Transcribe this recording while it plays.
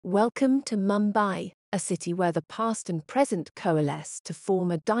Welcome to Mumbai, a city where the past and present coalesce to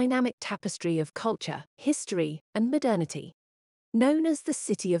form a dynamic tapestry of culture, history, and modernity. Known as the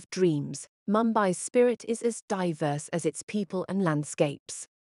City of Dreams, Mumbai's spirit is as diverse as its people and landscapes.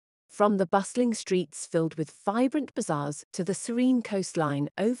 From the bustling streets filled with vibrant bazaars to the serene coastline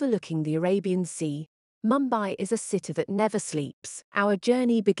overlooking the Arabian Sea, Mumbai is a city that never sleeps. Our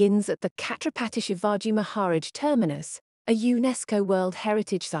journey begins at the Chhatrapati Shivaji Maharaj Terminus, a UNESCO World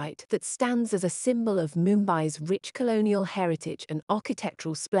Heritage Site that stands as a symbol of Mumbai's rich colonial heritage and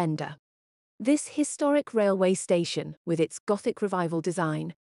architectural splendor. This historic railway station, with its Gothic Revival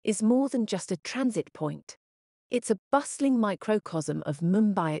design, is more than just a transit point. It's a bustling microcosm of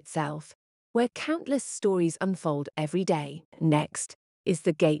Mumbai itself, where countless stories unfold every day. Next is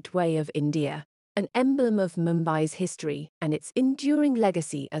the Gateway of India, an emblem of Mumbai's history and its enduring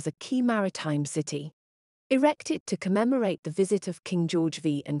legacy as a key maritime city. Erected to commemorate the visit of King George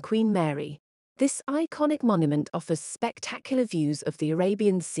V and Queen Mary, this iconic monument offers spectacular views of the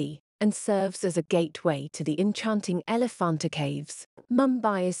Arabian Sea and serves as a gateway to the enchanting Elephanta Caves.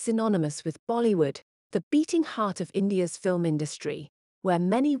 Mumbai is synonymous with Bollywood, the beating heart of India's film industry, where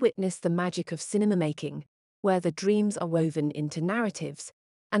many witness the magic of cinema making, where the dreams are woven into narratives,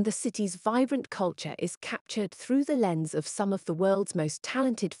 and the city's vibrant culture is captured through the lens of some of the world's most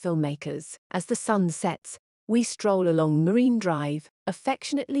talented filmmakers. As the sun sets, we stroll along Marine Drive,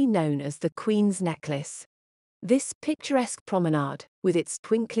 affectionately known as the Queen's Necklace. This picturesque promenade, with its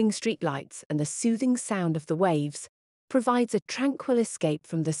twinkling streetlights and the soothing sound of the waves, provides a tranquil escape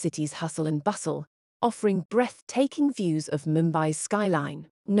from the city's hustle and bustle, offering breathtaking views of Mumbai's skyline.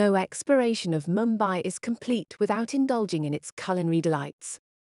 No exploration of Mumbai is complete without indulging in its culinary delights.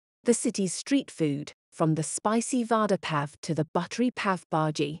 The city's street food, from the spicy vada pav to the buttery pav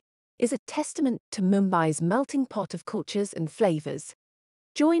bhaji, is a testament to Mumbai's melting pot of cultures and flavors.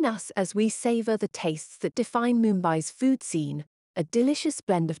 Join us as we savor the tastes that define Mumbai's food scene, a delicious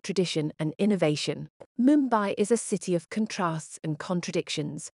blend of tradition and innovation. Mumbai is a city of contrasts and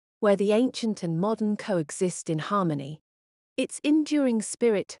contradictions, where the ancient and modern coexist in harmony. Its enduring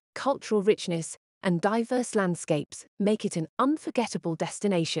spirit, cultural richness, and diverse landscapes make it an unforgettable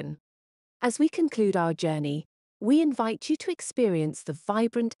destination. As we conclude our journey, we invite you to experience the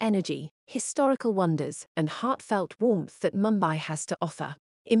vibrant energy, historical wonders, and heartfelt warmth that Mumbai has to offer.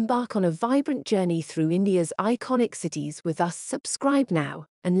 Embark on a vibrant journey through India's iconic cities with us. Subscribe now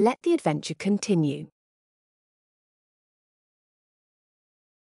and let the adventure continue.